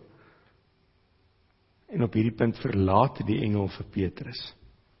oop. En op hierdie punt verlaat die engel vir Petrus.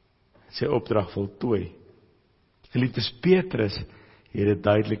 Sy opdrag voltooi. Geliefdes, Petrus het dit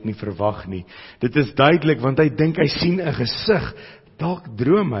duidelik nie verwag nie. Dit is duidelik want hy dink hy sien 'n gesig, dalk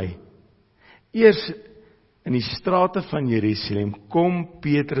droom hy. Eers in die strate van Jerusalem kom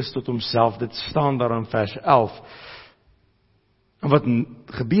Petrus tot homself, dit staan daar in vers 11. En wat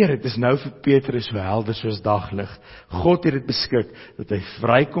gebeur het, is nou vir Petrus so helder soos daglig. God het dit beskik, dat hy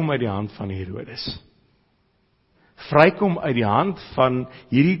vrykom uit die hand van Herodes. Vrykom uit die hand van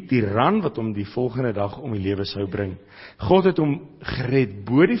hierdie tiran wat hom die volgende dag om die lewe sou bring. God het hom gered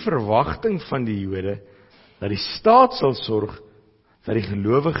bo die verwagting van die Jode, dat die staat sal sorg, dat die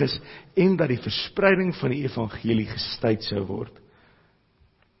gelowiges en dat die verspreiding van die evangelie gestuit sou word.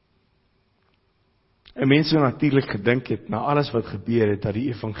 'n Mens sou natuurlik gedink het, na alles wat gebeur het, dat die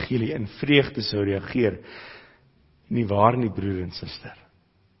evangelie in vreugde sou reageer. Nie waar nie, broer en suster.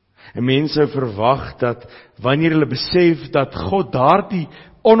 'n Mens sou verwag dat, wanneer hulle besef dat God daardie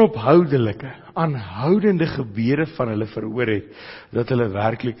onophoudelike, aanhoudende gebede van hulle verhoor het, dat hulle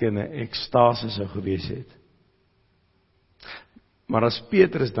werklik in 'n ekstase sou gewees het. Maar as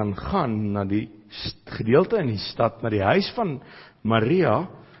Petrus dan gaan na die gedeelte in die stad, na die huis van Maria,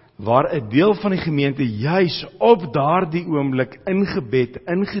 waar 'n deel van die gemeente juis op daardie oomblik in gebed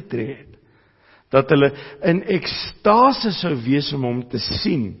ingetree het, dat hulle in ekstase sou wees om hom te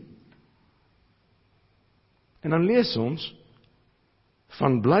sien. En dan lees ons,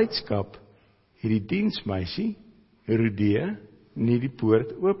 van blydskap het die diensmeisie, Herodie, nie die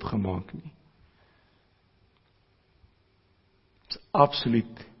poort oopgemaak nie. Dit is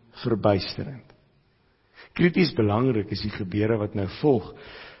absoluut verbuisterend. Krities belangrik is die gebeure wat nou volg.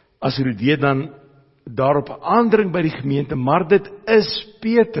 As Herodie dan daarop aandring by die gemeente, maar dit is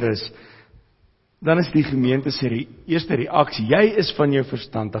Petrus, dan is die gemeente se eerste reaksie, jy is van jou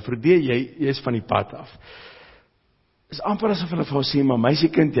verstand af, Herodie, jy is van die pad af. Is amper asof hulle vir ons sê, maar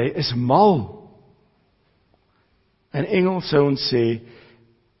meisiekind, jy is mal. In Engels sou ons sê,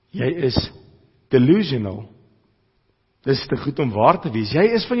 jy is delusional. Dis te goed om waar te wees. Jy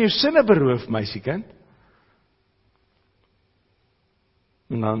is van jou sinne beroof, meisiekind.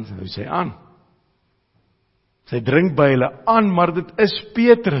 En dan hou sy aan. Sy dring by hulle aan, maar dit is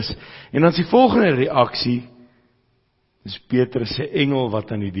Petrus. En dan is die volgende reaksie, dis Petrus se engel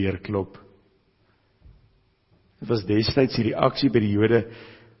wat aan die deur klop. Dit was destyds die reaksie by die Jode,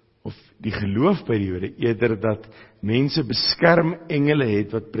 of die geloof by die Jode, eerder dat mense beskermengele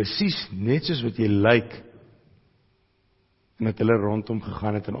het, wat presies net soos wat jy lyk, en dat hulle rondom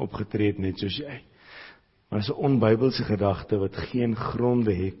gegaan het en opgetree het net soos jy. Maar dit is 'n onbybelse gedagte wat geen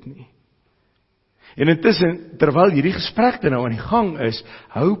gronde het nie. En intussen, terwyl hierdie gesprek nou aan die gang is,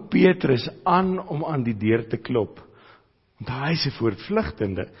 hou Petrus aan om aan die deur te klop. Want hy is 'n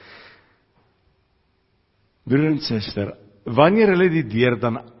voortvlugtende. Broer en suster, wanneer hulle die deur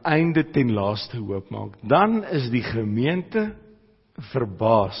dan einde ten laaste oopmaak, dan is die gemeente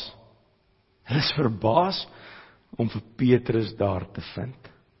verbaas. Hulle is verbaas om vir Petrus daar te vind.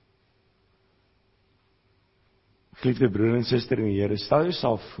 Geliefde broer en suster in die Here, stel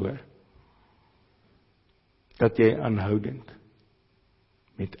jouself voor dat jy aanhoudend,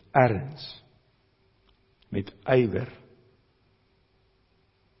 met erns, met ywer,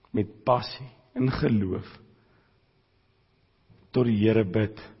 met passie en geloof tot die Here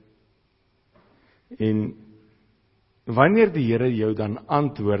bid. En wanneer die Here jou dan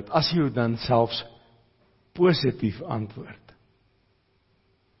antwoord, as jy dan selfs positief antwoord,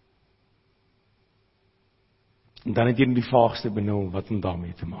 dan het jy nie die vaagste benul wat om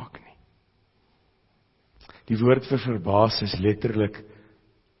daarmee te maak nie. Die woord vir verbaas is letterlik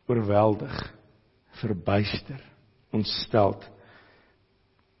oorweldig, verbuister, ontsteld.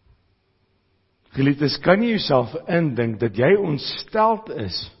 Geliefdes, kan jy jouself indink dat jy ontsteld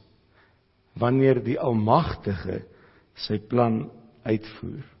is wanneer die Almagtige sy plan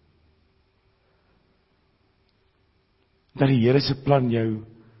uitvoer? Dat die Here se plan jou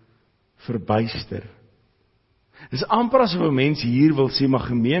verbuister. Dis amper asof 'n mens hier wil sê, maar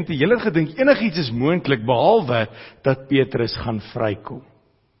gemeente, julle het gedink enigiets is moontlik behalwe dat Petrus gaan vrykom.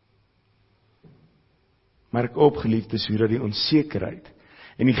 Merk op, geliefdes, hoe dat die onsekerheid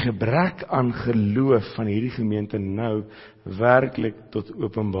en die gebrek aan geloof van hierdie gemeente nou werklik tot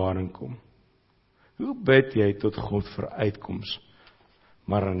openbaring kom. Hoe bid jy tot God vir uitkoms,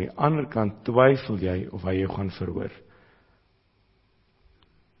 maar aan die ander kant twyfel jy of hy jou gaan verhoor?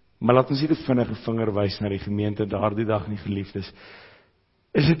 Maar laat ons nie te vinnige vinger wys na die gemeente daardie dag nie, geliefdes.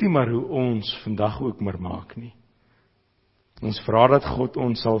 Is dit nie maar hoe ons vandag ook maar maak nie? Ons vra dat God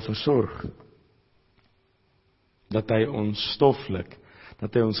ons sal versorg, dat hy ons stoflik,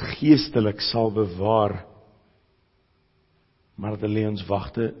 dat hy ons geestelik sal bewaar, maar dat hy ons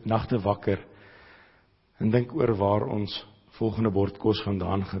nagte wakker en dink oor waar ons volgende bord kos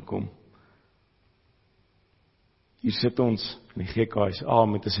vandaan gekom. Hier sit ons in die GKSA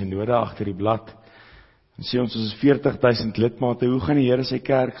met 'n synode agter die blad en sê ons is 40.000 lidmate, hoe gaan die Here sy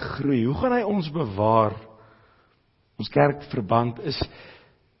kerk groei? Hoe gaan hy ons bewaar? Ons kerkverband is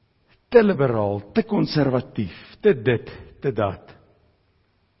te liberaal, te konservatief, te dit, te dat.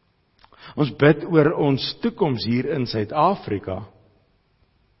 Ons bid oor ons toekoms hier in Suid-Afrika.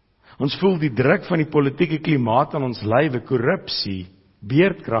 Ons voel die druk van die politieke klimaat aan ons lywe, korrupsie,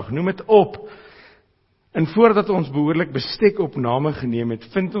 beerdkrag, noem dit op. En voordat ons behoorlik bestekopname geneem het,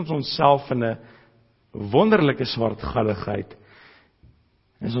 vind ons onsself in 'n wonderlike swartgalligheid.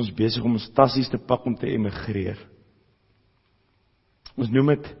 Is ons besig om ons tassies te pak om te emigreer. Ons noem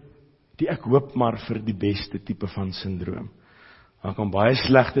dit die ek hoop maar vir die beste tipe van syndroom. Daar kan baie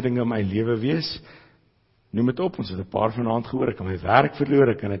slegte dinge in my lewe wees. Noem dit op, ons het 'n paar vanaand gehoor, ek kan my werk verloor,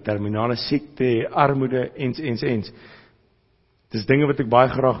 ek kan 'n terminale siekte hê, armoede, ens. Dis dinge wat ek baie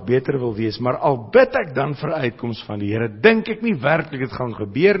graag beter wil wees, maar al bid ek dan vir uitkoms van die Here, dink ek nie werklik dit gaan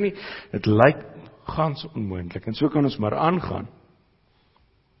gebeur nie. Dit lyk gans onmoontlik, en so kan ons maar aangaan.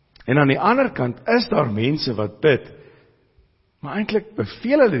 En aan die ander kant is daar mense wat bid, maar eintlik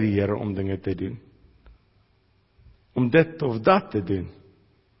beveel hulle die Here om dinge te doen. Om dit of dat te doen.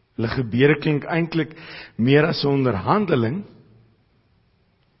 Hulle gebede klink eintlik meer as 'n onderhandeling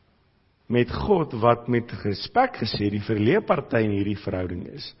met God wat met respek gesê die verleë party in hierdie verhouding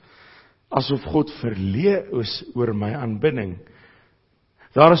is. Asof God verleë is oor my aanbidding.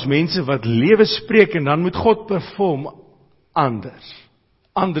 Daar is mense wat lewe spreek en dan moet God perform anders.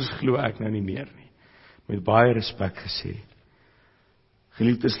 Anders glo ek nou nie meer nie. Met baie respek gesê.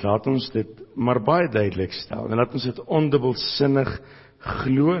 Geliefdes, laat ons dit maar baie duidelik stel en laat ons dit ondubbelsinnig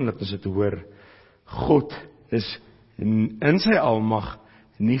glo en laat ons dit hoor. God is in sy almag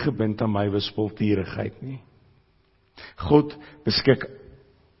nie gebind aan my wispelturigheid nie. God beskik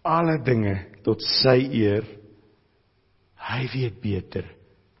alle dinge tot sy eer. Hy weet beter.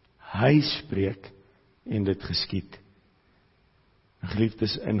 Hy spreek en dit geskied.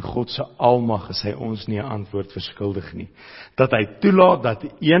 Geliefdes, in God se almag is hy ons nie 'n antwoord verskuldig nie. Dat hy toelaat dat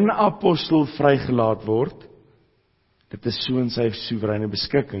een apostel vrygelaat word, dit is so in sy soewereine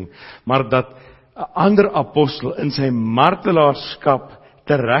beskikking, maar dat 'n ander apostel in sy martelaarskap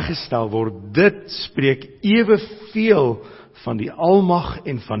tereggestel word, dit spreek eweveel van die almag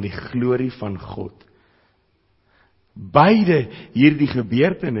en van die glorie van God. Beide hierdie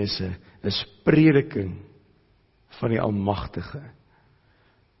gebeurtenisse is prediking van die Almagtige.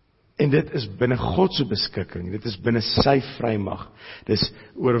 En dit is binne God se beskikking, dit is binne sy vrymag. Dit is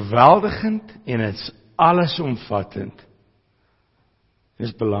oorweldigend en dit is allesomvattend. Dit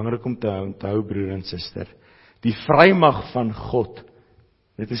is belangrik om te onthou, broer en suster, die vrymag van God,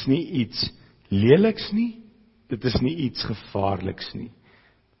 dit is nie iets leliks nie, dit is nie iets gevaarliks nie.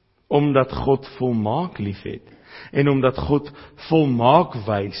 Omdat God volmaak liefhet, en omdat God volmaak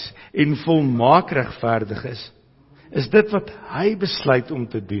wys, en volmaak regverdig is dit wat hy besluit om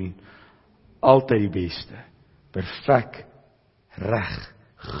te doen, altyd die beste, perfek, reg,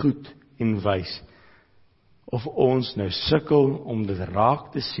 goed en wys, of ons nou sukkel om dit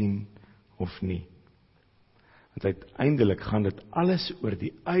raak te sien of nie. Want uiteindelik gaan dit alles oor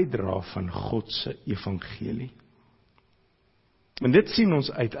die uitdra van God se evangelie. En dit sien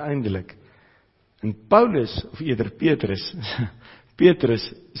ons uiteindelik in Paulus, of eerder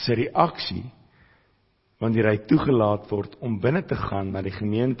Petrus se reaksie, wanneer hy toegelaat word om binne te gaan na die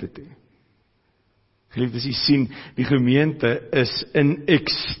gemeente toe. Geliefdes, jy sien, die gemeente is in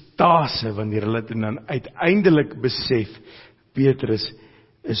ekstase wanneer hulle dit dan uiteindelik besef, Petrus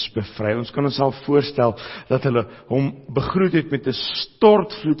is bevry. Ons kan onsself voorstel dat hulle hom begroet het met 'n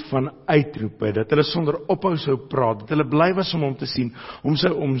stortvloed van uitroepe, dat hulle sonder ophou sou praat, dat hulle bly was om hom te sien, om sy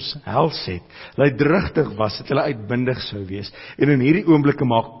omhels het, luidrigtig was, dat hulle uitbundig sou wees. En in hierdie oomblikke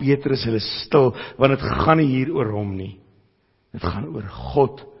maak Petrus hulle stil, want dit gaan nie hier oor hom nie. Dit gaan oor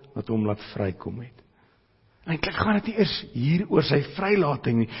God wat hom laat vrykom het. Eintlik gaan dit nie eers hier oor sy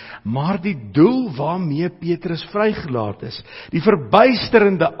vrylating nie, maar die doel waarmee Petrus vrygelaat is, die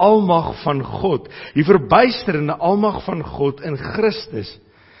verbuisterende almag van God, die verbuisterende almag van God in Christus,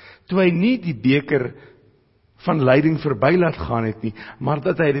 toe hy nie die beker van lyding verby laat gaan het nie, maar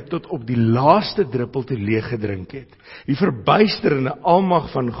dat hy dit tot op die laaste druppel toe leeg gedrink het. Die verbuisterende almag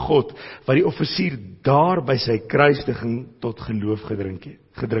van God, wat die offisier daar by sy kruisiging tot geloof gedring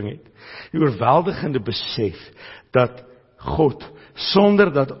het. Die oorweldigende besef dat God, sonder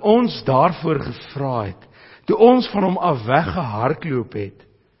dat ons daarvoor gevra het, toe ons van hom af weggehardloop het,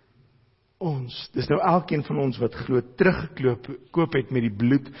 dis nou elkeen van ons wat glo, teruggekoop het met die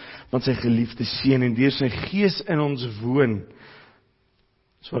bloed van sy geliefde seun en deur sy gees in ons woon,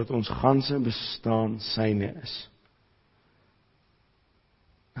 sodat ons ganse bestaan syne is.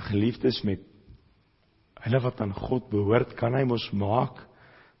 En geliefdes, met hulle wat aan God behoort, kan hy mos maak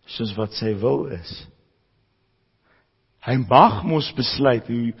soos wat sy wil is. Hy mag mos besluit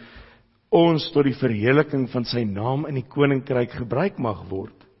hoe ons tot die verheerliking van sy naam in die koninkryk gebruik mag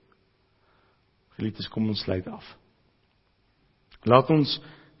word. Geliefdes, kom ons sluit af. Laat ons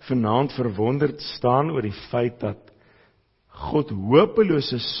vanaand verwonderd staan oor die feit dat God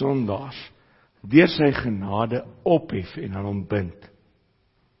hopelose sondaars deur sy genade ophef en aan hom bind.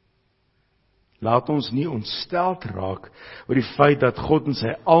 Laat ons nie ontsteld raak oor die feit dat God in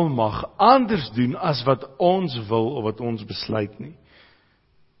sy almag anders doen as wat ons wil of wat ons besluit nie.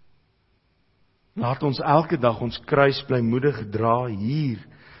 Laat ons elke dag ons kruis blymoedig dra hier,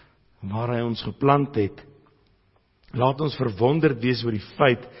 waar hy ons geplant het. Laat ons verwonderd wees oor die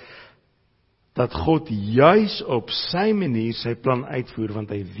feit dat God juis op sy manier sy plan uitvoer,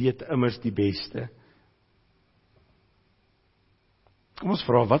 want hy weet immers die beste. Kom ons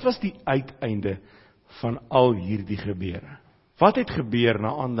vra, wat was die uiteinde van al hierdie gebeure? Wat het gebeur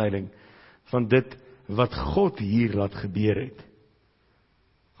na aanleiding van dit wat God hier laat gebeur het?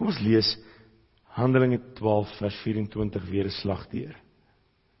 Kom ons lees Handelinge 12 vers 24 weer 'n slag deur.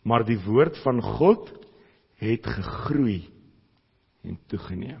 Maar die woord van God het gegroei en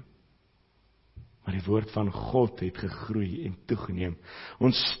toegeneem. Maar die woord van God het gegroei en toegeneem.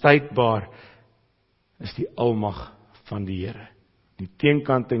 Onstuitbaar is die almag van die Here. Nie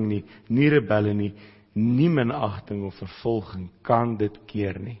teenkanting nie, nie rebelle nie, nie minagting of vervolging kan dit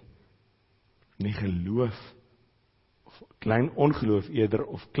keer nie. Nie geloof, of klein ongeloof eerder,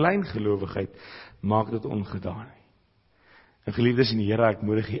 of klein gelowigheid, maak dit ongedaan nie. En geliefdes in die Here, ek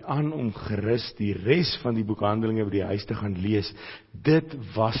moedig u aan om gerus die res van die boek Handelinge by die huis te gaan lees. Dit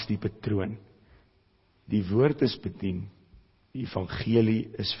was die patroon. Die woord is bedien, die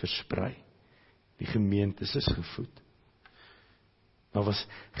evangelie is versprei, die gemeentes is gevoed. Daar was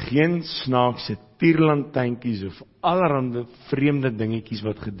geen snaakse tierlantynkies of allerhande vreemde dingetjies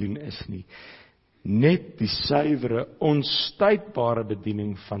wat gedoen is nie. Net die suiwere, onstuitbare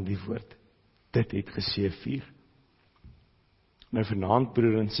bediening van die woord. Dit het geseëvier. Nou vanaand,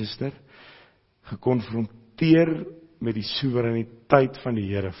 broer en suster, gekonfronteer met die soewereiniteit van die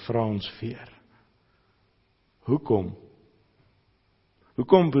Here, vra ons weer. Hoekom,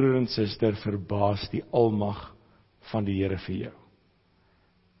 broer en suster, verbaas die almag van die Here vir jou?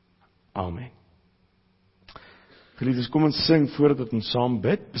 Amen. Geliefdes, kom ons sing voordat ons saam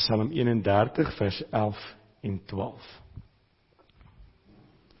bid, Psalm 31 vers 11 en 12.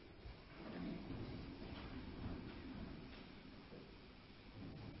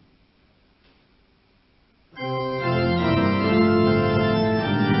 Oh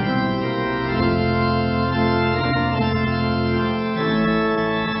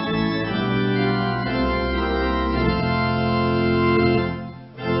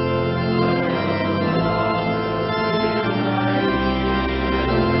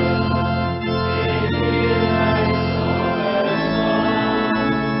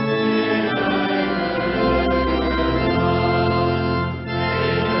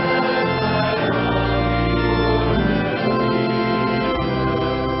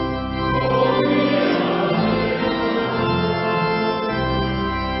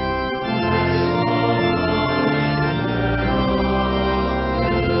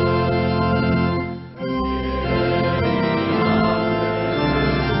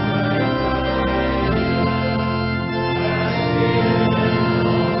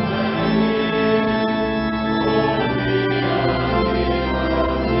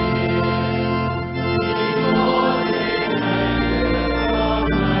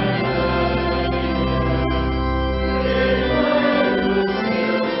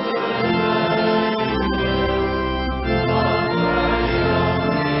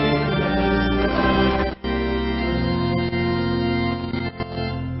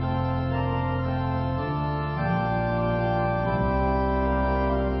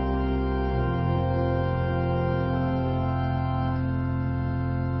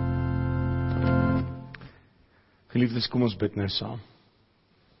Geliefdes, kom ons bid nou saam.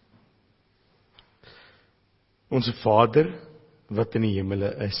 Onse Vader, wat in die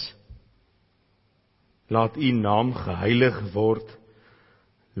hemele is, laat U naam geheilig word,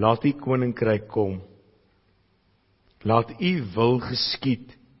 laat U koninkryk kom, laat U wil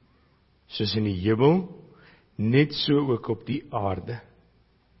geskied, soos in die hemel, net so ook op die aarde.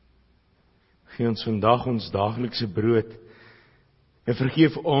 Gee ons vandag ons daaglikse brood, en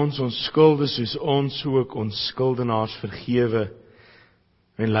vergeef ons skulde, soos ons ook ons skuldenaars vergewe,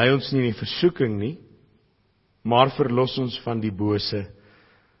 en lei ons nie in die versoeking nie, maar verlos ons van die bose,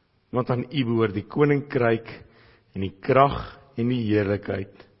 want aan U behoort die koninkryk, en die krag, en die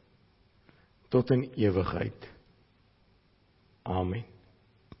heerlikheid, tot in ewigheid. Amen.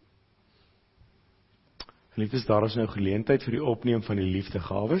 Geliefdes, daar is nou geleentheid vir die opneem van die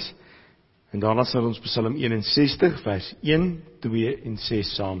liefdegawes, en daarna sal ons Psalm 61 vers 1, 2 en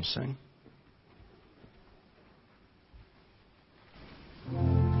 6 saam sing.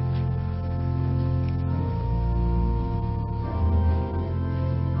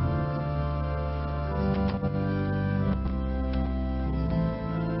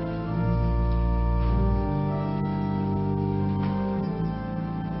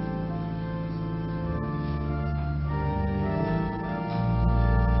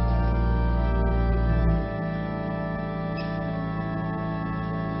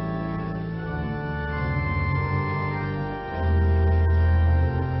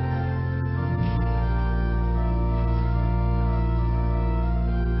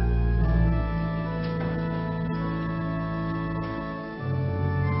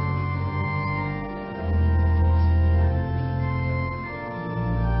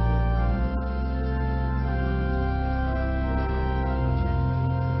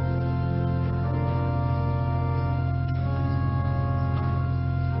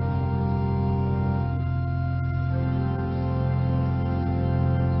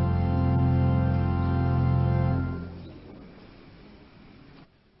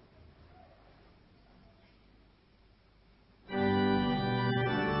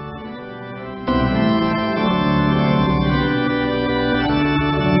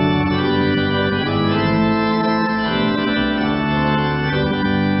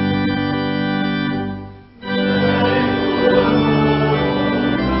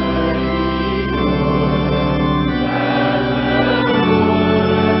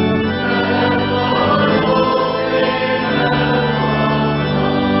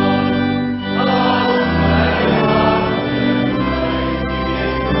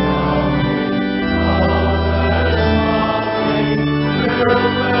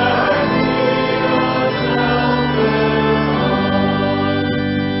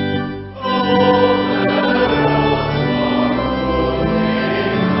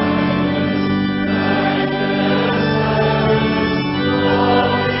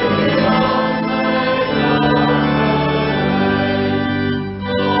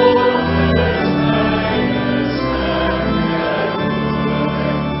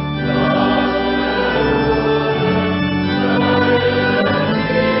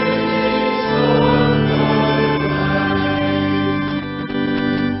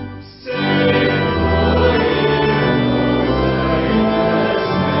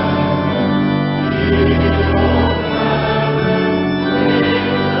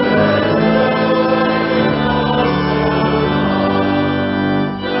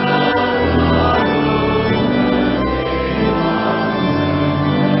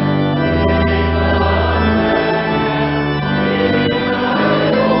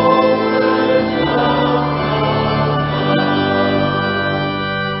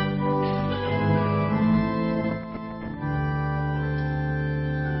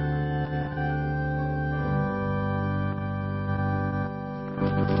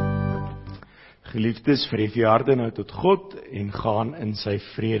 Geliefdes, verhef jou harte nou tot God en gaan in sy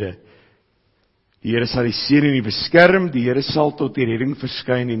vrede. Die Here sal die seën en die beskerm, die Here sal tot die redding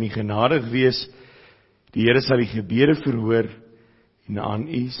verskyn en die genadig wees. Die Here sal die gebede verhoor en aan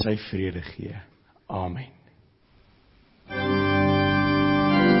u sy vrede gee. Amen.